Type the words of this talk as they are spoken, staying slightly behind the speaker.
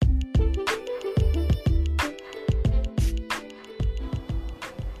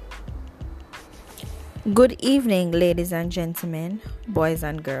Good evening, ladies and gentlemen, boys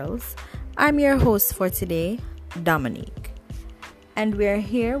and girls. I'm your host for today, Dominique, and we're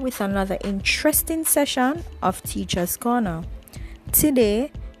here with another interesting session of Teacher's Corner.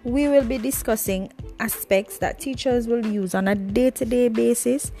 Today, we will be discussing aspects that teachers will use on a day-to-day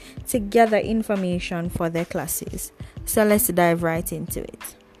basis to gather information for their classes. So let's dive right into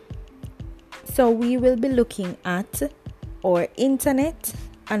it. So we will be looking at our internet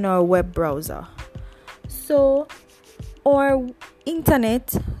and our web browser. So our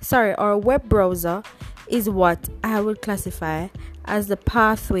web browser is what I would classify as the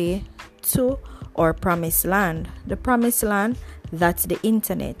pathway to our promised land. The promised land, that's the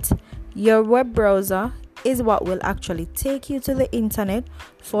internet. Your web browser is what will actually take you to the internet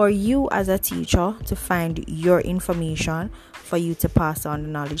for you as a teacher to find your information, for you to pass on the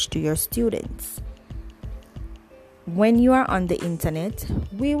knowledge to your students. When you are on the internet,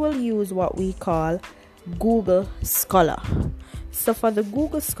 we will use what we call Google Scholar. So for the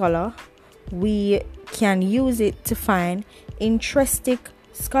Google Scholar, we can use it to find interesting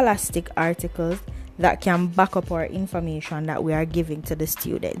scholastic articles that can back up our information that we are giving to the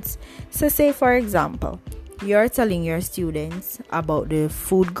students. So say for example, you're telling your students about the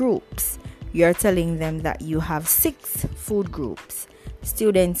food groups. You're telling them that you have 6 food groups.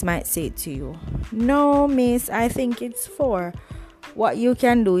 Students might say to you, "No, miss, I think it's 4." What you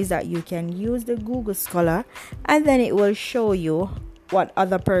can do is that you can use the Google Scholar, and then it will show you what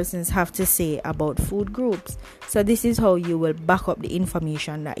other persons have to say about food groups. So this is how you will back up the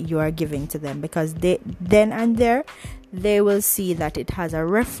information that you are giving to them, because they will see that it has a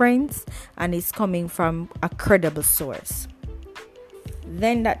reference and it's coming from a credible source.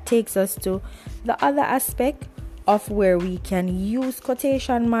 Then that takes us to the other aspect of where we can use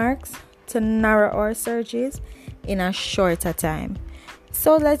quotation marks to narrow our searches in a shorter time.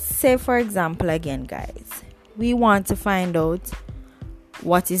 So let's say for example again, guys, we want to find out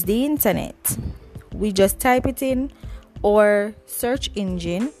what is the internet. We just type it in our search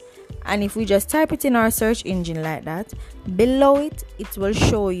engine, and if we just type it in our search engine like that, below it will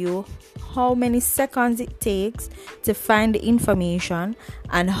show you how many seconds it takes to find the information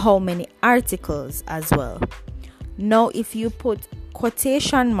and how many articles as well. Now if you put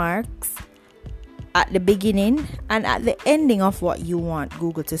quotation marks at the beginning and at the ending of what you want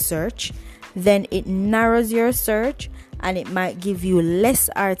Google to search, then it narrows your search and it might give you less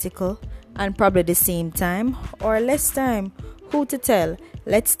article and probably the same time or less time. Who to tell?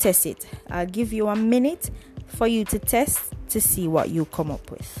 Let's test it. I'll give you a minute for you to test to see what you come up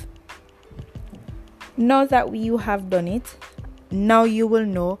with. Now that you have done it, now you will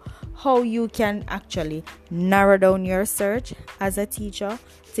know how you can actually narrow down your search as a teacher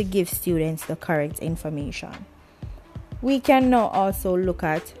to give students the correct information. We can now also look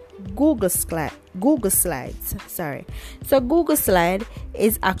at Google Slides. So Google Slide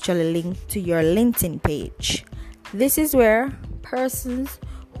is actually linked to your LinkedIn page. This is where persons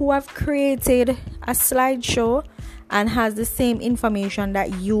who have created a slideshow and has the same information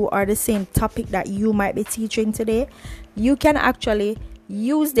that you, or the same topic that you might be teaching today, you can actually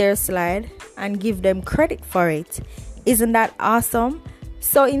use their slide and give them credit for it. Isn't that awesome?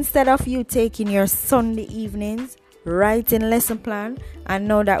 So instead of you taking your Sunday evenings, writing lesson plan, and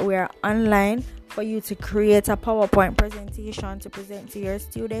now that we are online for you to create a PowerPoint presentation to present to your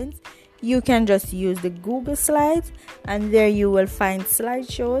students, you can just use the Google Slides, and there you will find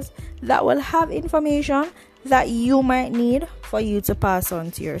slideshows that will have information that you might need for you to pass on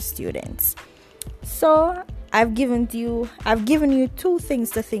to your students. So I've given you 2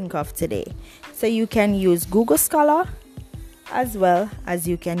 things to think of today. So you can use Google Scholar as well as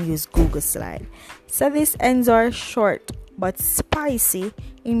you can use Google Slide. So this ends our short but spicy,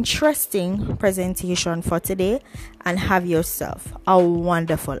 interesting presentation for today, and have yourself a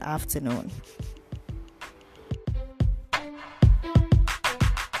wonderful afternoon.